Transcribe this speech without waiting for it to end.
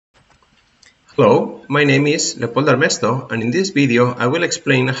Hello, my name is Leopoldo Armesto, and in this video I will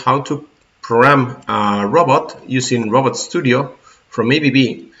explain how to program a robot using RobotStudio from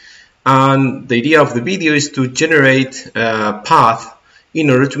ABB. And the idea of the video is to generate a path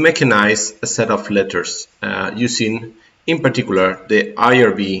in order to mechanize a set of letters using, in particular, the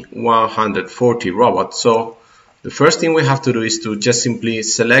IRB 140 robot. So the first thing we have to do is to just simply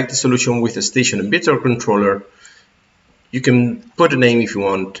select the solution with a station and virtual controller. You can put a name if you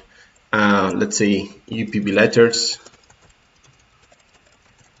want. Let's say UPB letters,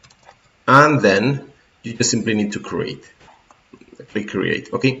 and then you just simply need to click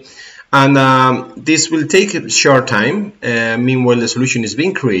create, okay? And this will take a short time. Meanwhile, the solution is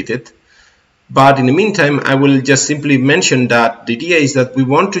being created, but in the meantime I will just simply mention that the idea is that we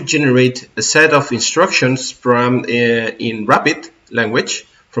want to generate a set of instructions from in Rapid language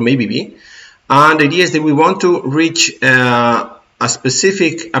from ABB, and the idea is that we want to reach a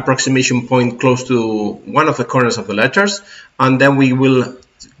specific approximation point close to one of the corners of the letters, and then we will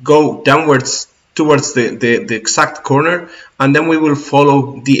go downwards towards the exact corner, and then we will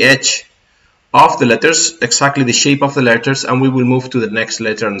follow the edge of the letters, exactly the shape of the letters, and we will move to the next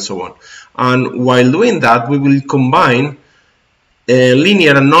letter and so on. And while doing that, we will combine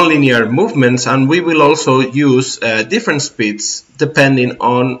linear and non-linear movements, and we will also use different speeds depending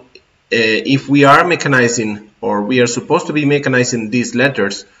on if we are mechanizing, or we are supposed to be mechanizing these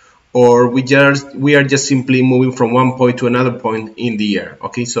letters, or we are just simply moving from one point to another point in the air.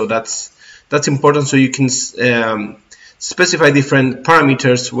 Okay, so that's important, so you can specify different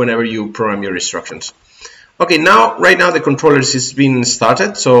parameters whenever you program your instructions. Okay, right now the controller is being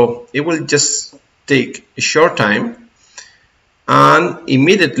started, so it will just take a short time, and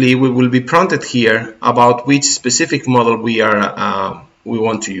immediately we will be prompted here about which specific model we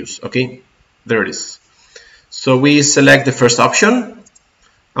want to use. Okay, there it is. So we select the first option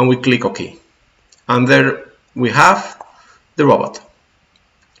and we click OK, and there we have the robot.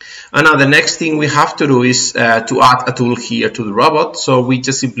 And now the next thing we have to do is to add a tool here to the robot. So we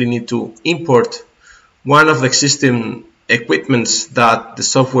just simply need to import one of the existing equipments that the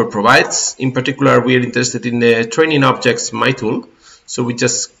software provides. In particular, we are interested in the training objects my tool. So we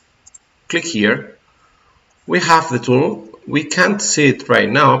just click here. We have the tool. We can't see it right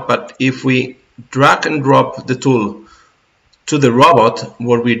now, but if we drag and drop the tool to the robot,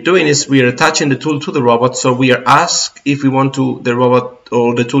 what we're doing is we are attaching the tool to the robot. So we are asked if we want the robot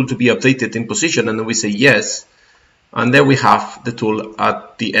or the tool to be updated in position, and then we say yes, and then we have the tool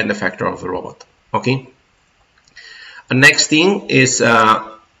at the end effector of the robot. Okay. And next thing is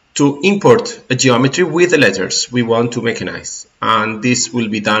to import a geometry with the letters we want to mechanize, and this will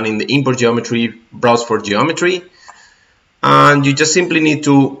be done in the import geometry, browse for geometry, and you just simply need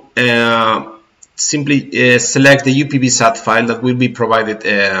to select the UPB-SAT file that will be provided.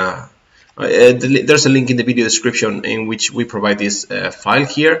 There's a link in the video description in which we provide this file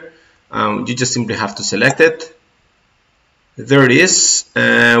here. You just simply have to select it. There it is.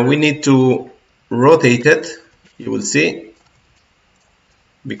 We need to rotate it, you will see,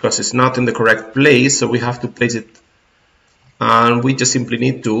 because it's not in the correct place, so we have to place it, and we just simply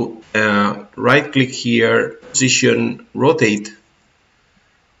need to right click here, position, rotate,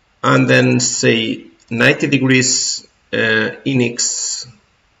 and then say 90 degrees in X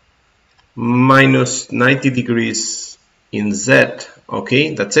minus 90 degrees in Z.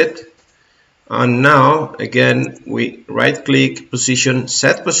 Okay, that's it. And now again we right click, position,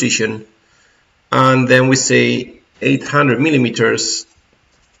 set position, and then we say 800 millimeters,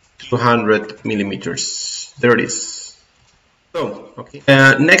 200 millimeters. There it is. So, okay.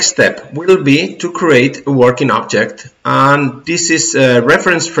 Next step will be to create a working object, and this is a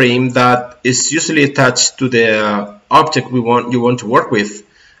reference frame that is usually attached to the object you want to work with,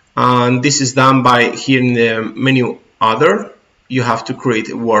 and this is done by here in the menu Other. You have to create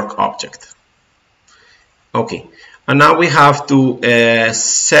a work object. Okay, and now we have to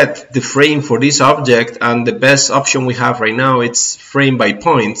set the frame for this object, and the best option we have right now it's frame by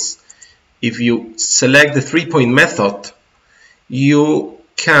points. If you select the 3-point method, you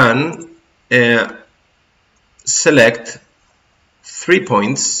can select 3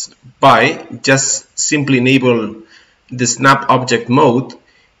 points by just simply enable the snap object mode,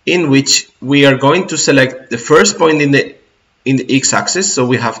 in which we are going to select the first point in the x-axis. So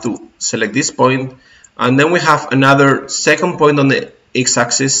we have to select this point, and then we have another second point on the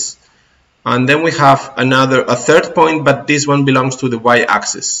x-axis, and then we have a third point, but this one belongs to the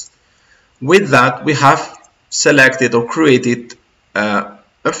y-axis. With that, we have selected or created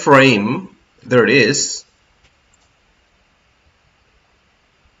a frame. There it is,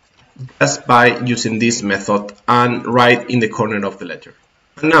 just by using this method and right in the corner of the letter.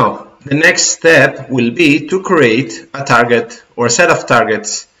 And now the next step will be to create a target or a set of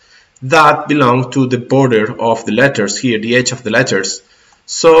targets that belong to the border of the letters here, the edge of the letters.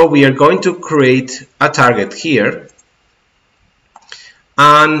 So we are going to create a target here,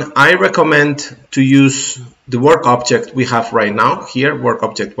 and I recommend to use the work object we have right now here. Work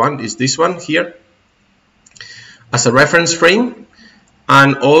object 1 is this one here as a reference frame,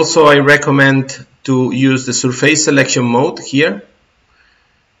 and also I recommend to use the surface selection mode here,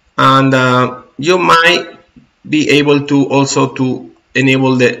 and you might be able to also to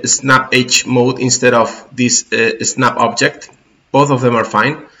enable the snap edge mode instead of this snap object. Both of them are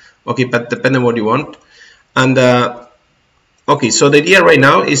fine, okay, but depending on what you want. And okay, so the idea right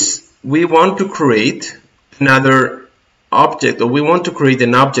now is we want to create another object, or we want to create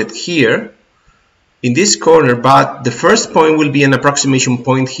an object here in this corner, but the first point will be an approximation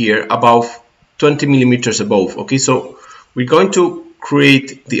point here above 20 millimeters above. Okay, so we're going to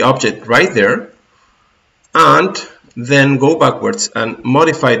create the object right there and then go backwards and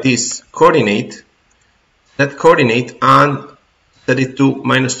modify this coordinate, that coordinate, and set it to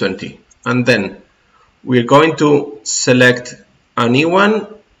 -20. And then we're going to select a new one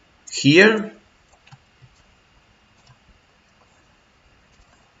here,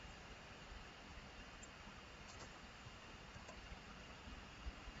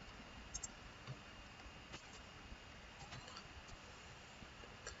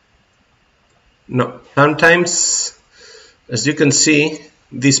 no, sometimes, as you can see,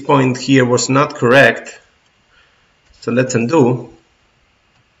 this point here was not correct, so let's undo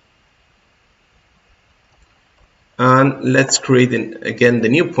and let's create again the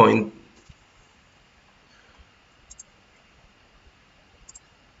new point.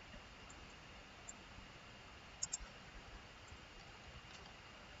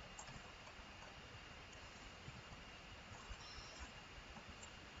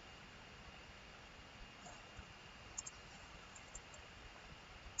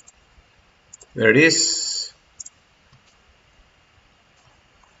 There it is.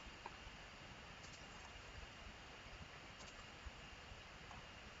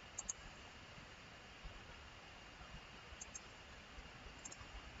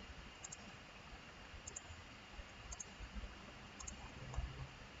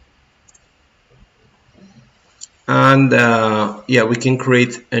 And yeah, we can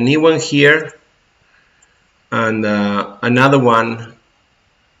create a new one here and another one.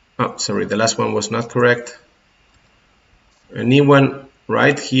 Oh, sorry, the last one was not correct. A new one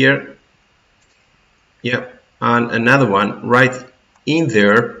right here. Yeah, and another one right in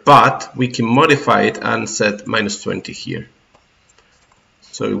there, but we can modify it and set -20 here.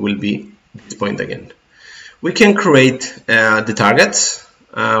 So it will be this point again. We can create the targets.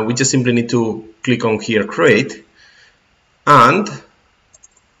 We just simply need to click on here, create, and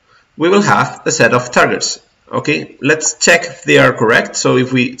we will have a set of targets. Okay, let's check if they are correct. So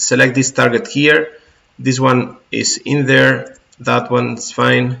if we select this target here, this one is in there, that one's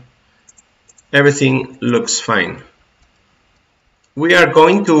fine, everything looks fine. We are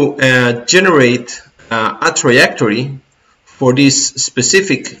going to generate a trajectory for this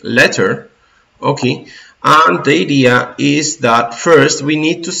specific letter, okay, and the idea is that first we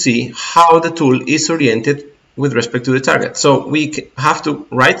need to see how the tool is oriented with respect to the target. So we have to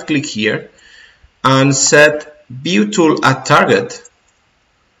right click here and set view tool at target,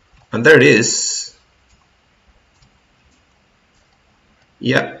 and there it is.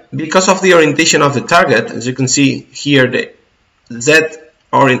 Yeah, because of the orientation of the target, as you can see here, the Z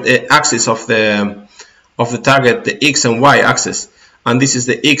axis of the target, the X and Y axis, and this is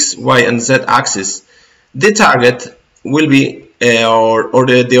the X, Y, and Z axis. The target will be the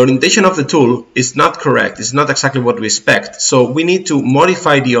orientation of the tool is not correct. It's not exactly what we expect. So we need to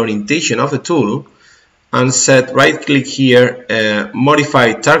modify the orientation of the tool and set right click here,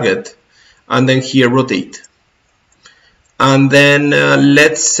 modify target, and then here rotate. And then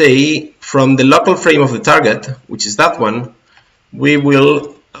let's say from the local frame of the target, which is that one, we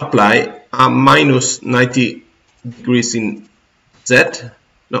will apply a -90 degrees in Z.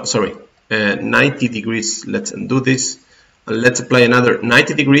 No, sorry, 90 degrees. Let's undo this. And let's apply another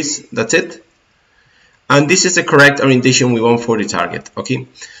 90 degrees. That's it. And this is the correct orientation we want for the target. Okay.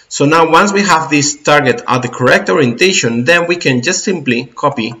 So now once we have this target at the correct orientation, then we can just simply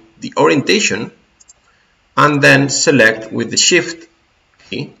copy the orientation and then select with the shift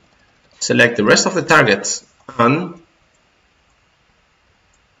key, select the rest of the targets and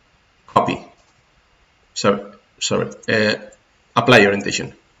copy. Apply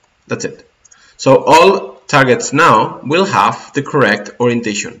orientation. That's it. So all targets now will have the correct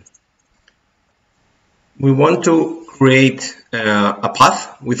orientation. we want to create a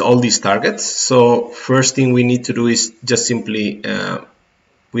path with all these targets. So first thing we need to do is just simply,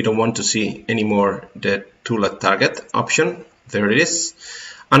 we don't want to see anymore the tool at target option. There it is.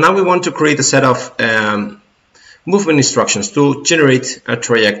 And now we want to create a set of movement instructions to generate a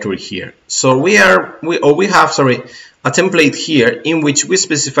trajectory here. So we have a template here in which we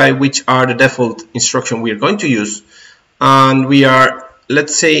specify which are the default instruction we are going to use, and we are,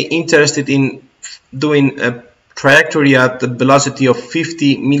 let's say, interested in doing a trajectory at the velocity of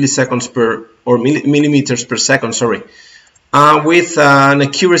 50 milliseconds per, or millimeters per second, sorry, with an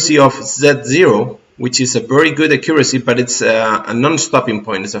accuracy of Z0, which is a very good accuracy, but it's a non-stopping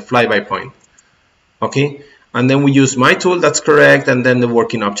point, it's a flyby point. Okay, and then we use my tool, that's correct, and then the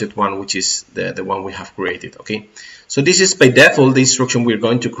working object one, which is the one we have created. Okay, so this is by default the instruction we're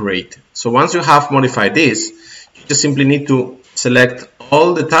going to create. So once you have modified this, you just simply need to select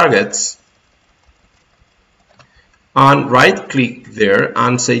all the targets and right click there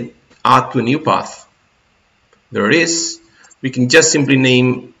and say add to a new path. There it is. We can just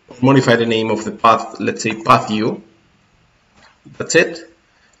simply modify the name of the path, let's say path U. That's it.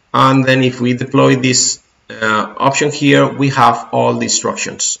 And then if we deploy this option here, we have all the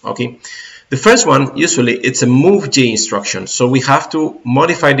instructions. Okay, the first one, usually it's a move J instruction, so we have to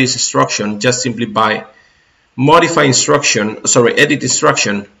modify this instruction just simply by modify instruction, sorry, edit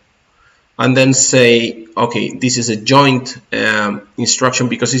instruction, and then say, okay, this is a joint instruction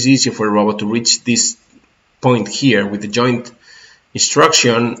because it's easier for a robot to reach this point here. With the joint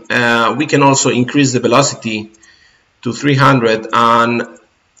instruction, we can also increase the velocity to 300 and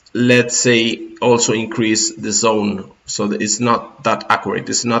let's say also increase the zone so that it's not that accurate.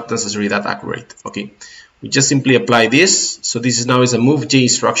 It's not necessarily that accurate. Okay, we just simply apply this. So this is now is a move J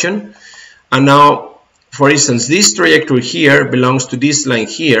instruction, and now for instance this trajectory here belongs to this line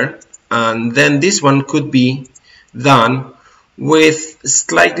here, and then this one could be done with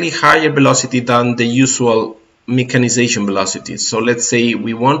slightly higher velocity than the usual mechanization velocity. So let's say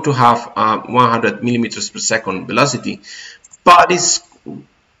we want to have 100 millimeters per second velocity, but it's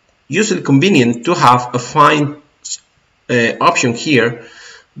usually convenient to have a fine option here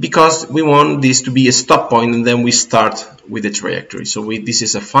because we want this to be a stop point and then we start with the trajectory. So this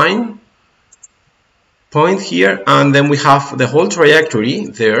is a fine point here, and then we have the whole trajectory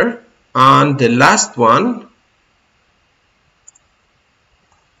there, and the last one,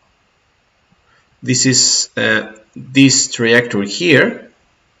 this is this trajectory here.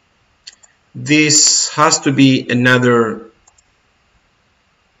 This has to be another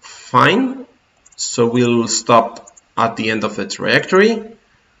fine, so we'll stop at the end of the trajectory,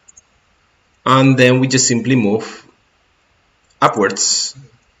 and then we just simply move upwards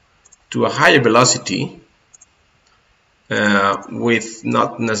to a higher velocity with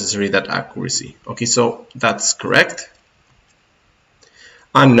not necessarily that accuracy. Okay, so that's correct.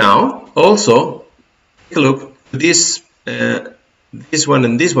 And now also take a look at this one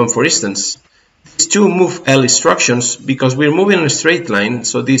and this one, for instance. These two move L instructions, because we're moving in a straight line,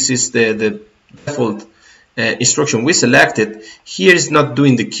 so this is the default instruction we selected. Here is not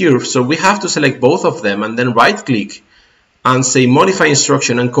doing the curve, so we have to select both of them and then right click and say modify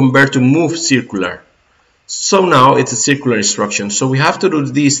instruction and convert to move circular. So now it's a circular instruction, so we have to do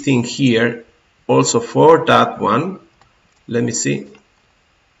this thing here also for that one. Let me see.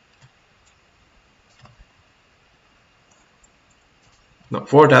 No,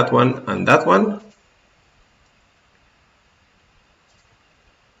 for that one and that one.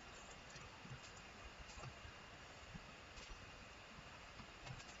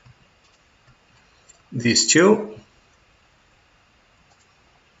 These two.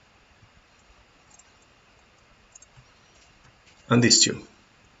 And these two.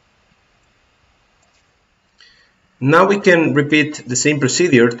 Now we can repeat the same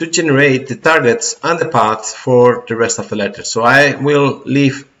procedure to generate the targets and the paths for the rest of the letters. So I will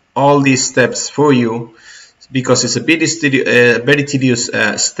leave all these steps for you because it's a very tedious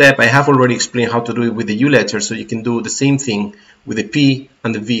step. I have already explained how to do it with the U letter, so you can do the same thing with the P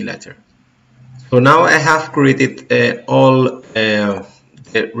and the V letter. So now I have created all the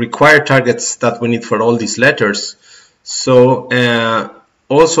required targets that we need for all these letters. So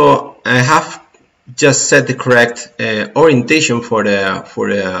also I have just set the correct orientation for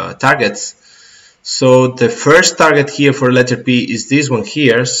the targets. So the first target here for letter P is this one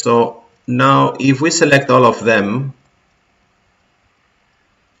here. So now if we select all of them,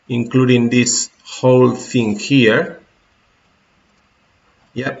 including this whole thing here,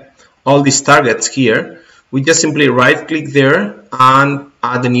 yep, all these targets here, we just simply right click there and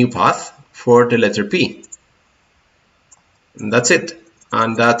add a new path for the letter P. And that's it.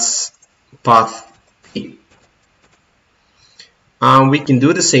 And that's path P. And we can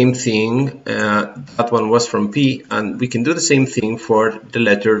do the same thing, that one was from P, and we can do the same thing for the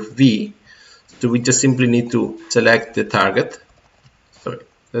letter V. So we just simply need to select the target,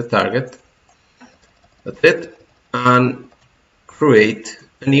 that's it, and create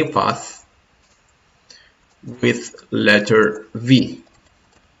a new path with letter V.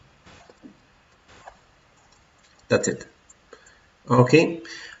 That's it. Okay,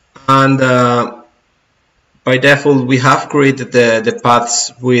 and by default we have created the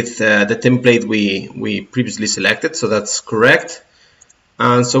paths with the template we previously selected, so that's correct.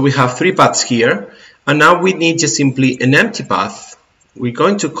 And so we have 3 paths here, and now we need just simply an empty path. We're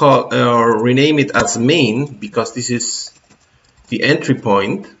going to call or rename it as main, because this is the entry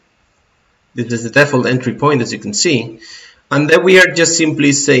point. This is the default entry point, as you can see. And then we are just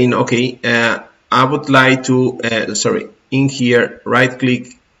simply saying, okay, I would like to, in here, right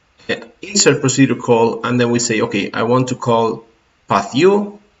click, insert procedure call, and then we say, okay, I want to call path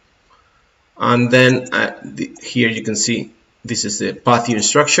U. And then here you can see this is the path U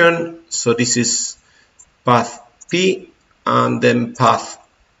instruction. So this is path P and then path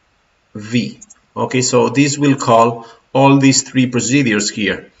V. Okay, so this will call all these 3 procedures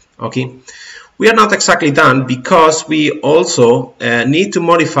here. Okay, we are not exactly done, because we also need to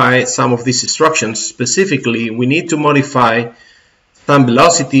modify some of these instructions. Specifically, we need to modify some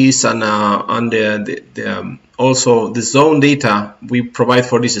velocities and also the zone data we provide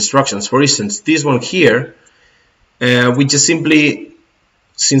for these instructions. For instance, this one here, we just simply,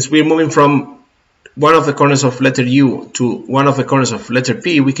 since we're moving from one of the corners of letter U to one of the corners of letter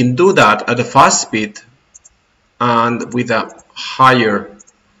P, we can do that at a fast speed and with a higher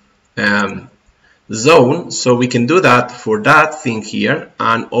zone. So we can do that for that thing here,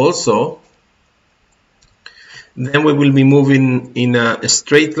 and also then we will be moving in a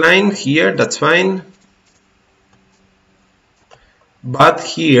straight line here, that's fine. But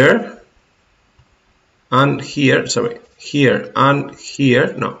here and here, here and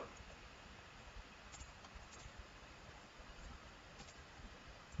here, no.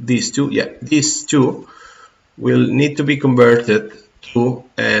 These two will need to be converted to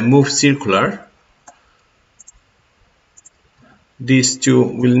move circular. These 2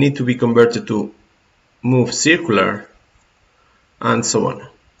 will need to be converted to move circular, and so on.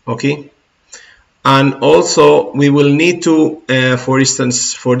 Okay, and also we will need to, for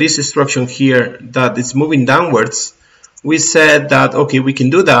instance, for this instruction here that is moving downwards, we said that okay, we can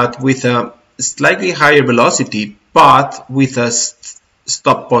do that with a slightly higher velocity, but with a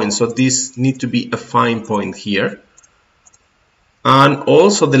stop point. So this need to be a fine point here. And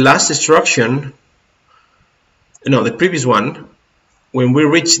also the last instruction, no, the previous one, when we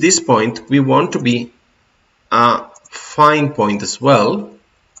reach this point, we want to be a fine point as well.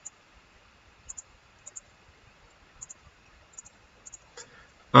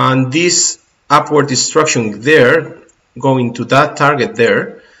 And this upward instruction there, going to that target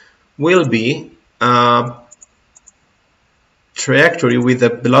there, will be a trajectory with a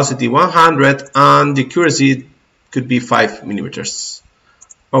velocity 100 and the accuracy could be 5 millimeters.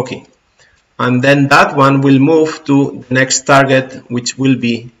 Okay, and then that one will move to the next target, which will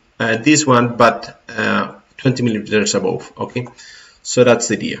be this one, but 20 millimeters above. Okay, so that's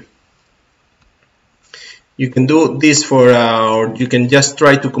the idea. You can do this for, or you can just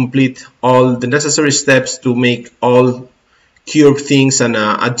try to complete all the necessary steps to make all curve things and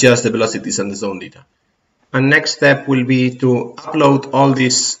adjust the velocities and the zone data. And next step will be to upload all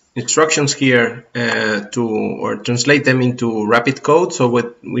these instructions here or translate them into Rapid code. So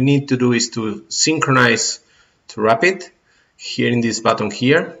what we need to do is to synchronize to Rapid here in this button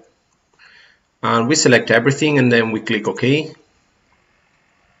here. And we select everything and then we click OK.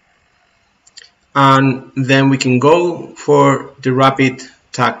 And then we can go for the Rapid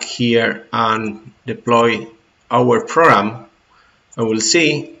tag here and deploy our program. And we'll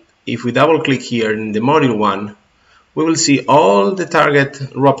see, if we double click here in the module one, we will see all the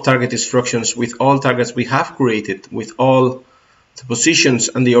ROP target instructions with all targets we have created, with all the positions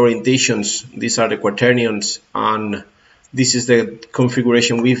and the orientations. These are the quaternions, and this is the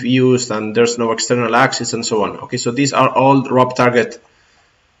configuration we've used, and there's no external axis and so on. Okay, so these are all ROP target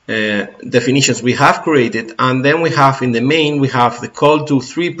definitions we have created. And then we have in the main, we have the call to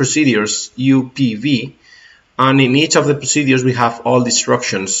 3 procedures, UPV, and in each of the procedures we have all the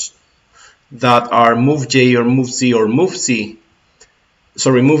instructions that are move J or move Z or move C,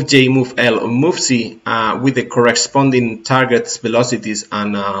 sorry, move J, move L or move C with the corresponding targets, velocities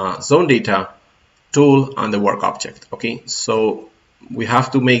and zone data, tool and the work object. Okay, so we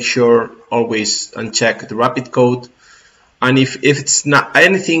have to make sure always and check the Rapid code And if it's not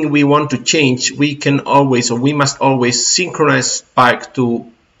anything we want to change, we can always, or we must always synchronize back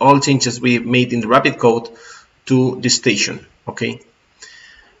to all changes we made in the rapid code to the station. Okay.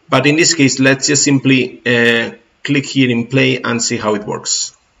 But in this case, let's just simply click here in play and see how it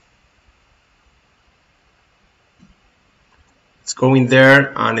works. It's going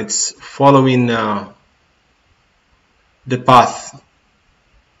there and it's following the path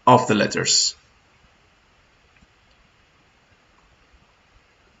of the letters.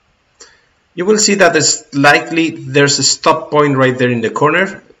 You will see that there's a stop point right there in the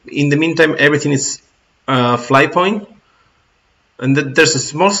corner. In the meantime, everything is fly point. And then there's a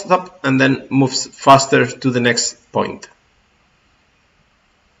small stop and then moves faster to the next point.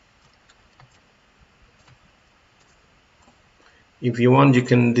 If you want, you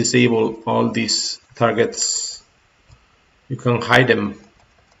can disable all these targets. You can hide them.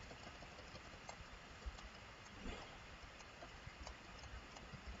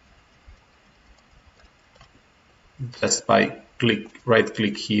 Just by right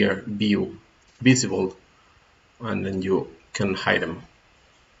click here, view visible, and then you can hide them.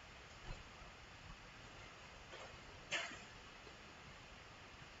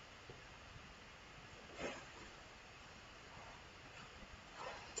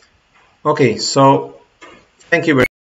 Okay, so thank you very much.